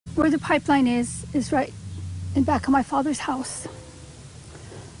Where the pipeline is right in back of my father's house.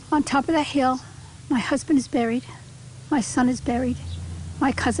 On top of that hill, my husband is buried, my son is buried,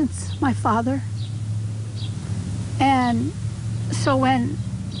 my cousins, my father. And so when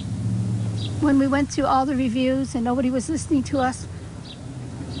we went through all the reviews and nobody was listening to us,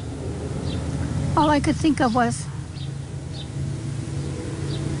 all I could think of was,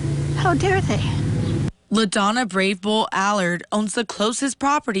 how dare they? LaDonna Brave Bull Allard owns the closest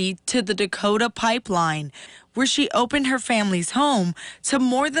property to the Dakota pipeline, where she opened her family's home to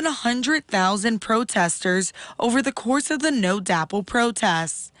more than 100,000 protesters over the course of the No DAPL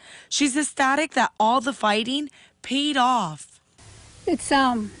protests. She's ecstatic that all the fighting paid off. It's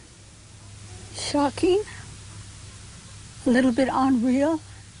shocking, a little bit unreal,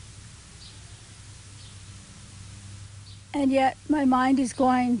 and yet my mind is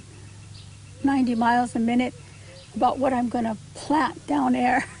going 90 miles a minute about what I'm going to plant down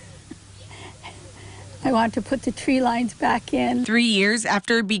there. I want to put the tree lines back in. 3 years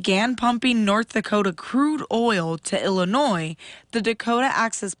after it began pumping North Dakota crude oil to Illinois, the Dakota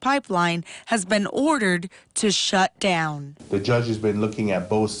Access Pipeline has been ordered to shut down. The judge has been looking at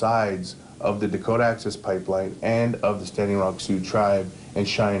both sides of the Dakota Access Pipeline and of the Standing Rock Sioux Tribe and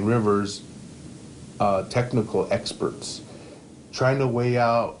Cheyenne River's technical experts, trying to weigh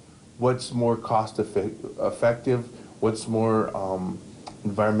out what's more cost effective, what's more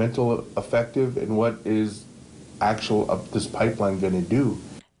environmental effective, and what is this pipeline going to do.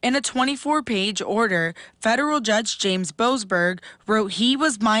 In a 24-page order, federal judge James Boasberg wrote he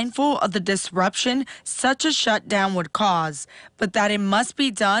was mindful of the disruption such a shutdown would cause, but that it must be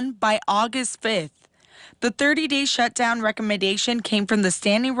done by August 5th. The 30-day shutdown recommendation came from the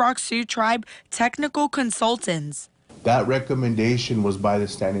Standing Rock Sioux Tribe technical consultants. That recommendation was by the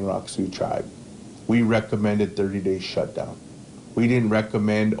Standing Rock Sioux Tribe. We recommended 30-day shutdown. We didn't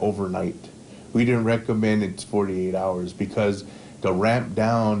recommend overnight. We didn't recommend it's 48 hours because to ramp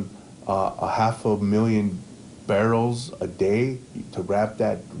down 500,000 barrels a day, to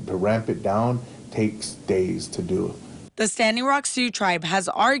ramp it down takes days to do. The Standing Rock Sioux Tribe has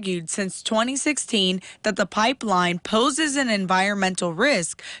argued since 2016 that the pipeline poses an environmental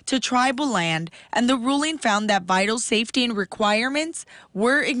risk to tribal land, and the ruling found that vital safety and requirements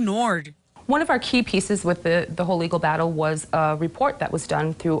were ignored. One of our key pieces with the whole legal battle was a report that was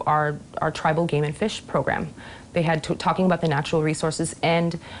done through our tribal game and fish program. They had talking about the natural resources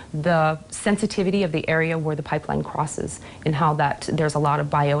and the sensitivity of the area where the pipeline crosses, and how that there's a lot of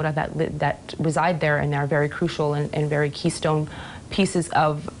biota that reside there, and they're very crucial and very keystone pieces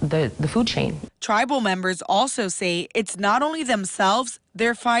of the food chain. Tribal members also say it's not only themselves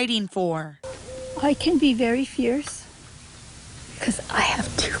they're fighting for. I can be very fierce because I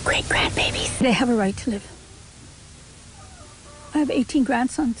have 2 great grandbabies. They have a right to live. I have 18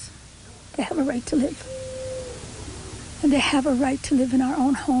 grandsons. They have a right to live. And they have a right to live in our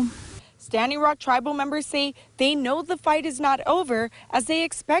own home. Standing Rock tribal members say they know the fight is not over, as they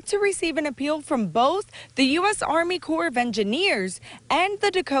expect to receive an appeal from both the U.S. Army Corps of Engineers and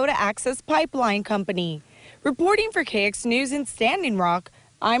the Dakota Access Pipeline Company. Reporting for KX News in Standing Rock,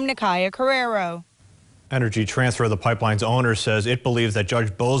 I'm Nikaya Carrero. Energy Transfer, the pipeline's owner, says it believes that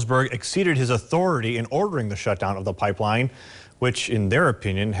Judge Boasberg exceeded his authority in ordering the shutdown of the pipeline, which, in their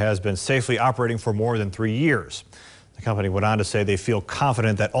opinion, has been safely operating for more than 3 years. The company went on to say they feel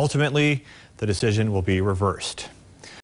confident that ultimately the decision will be reversed.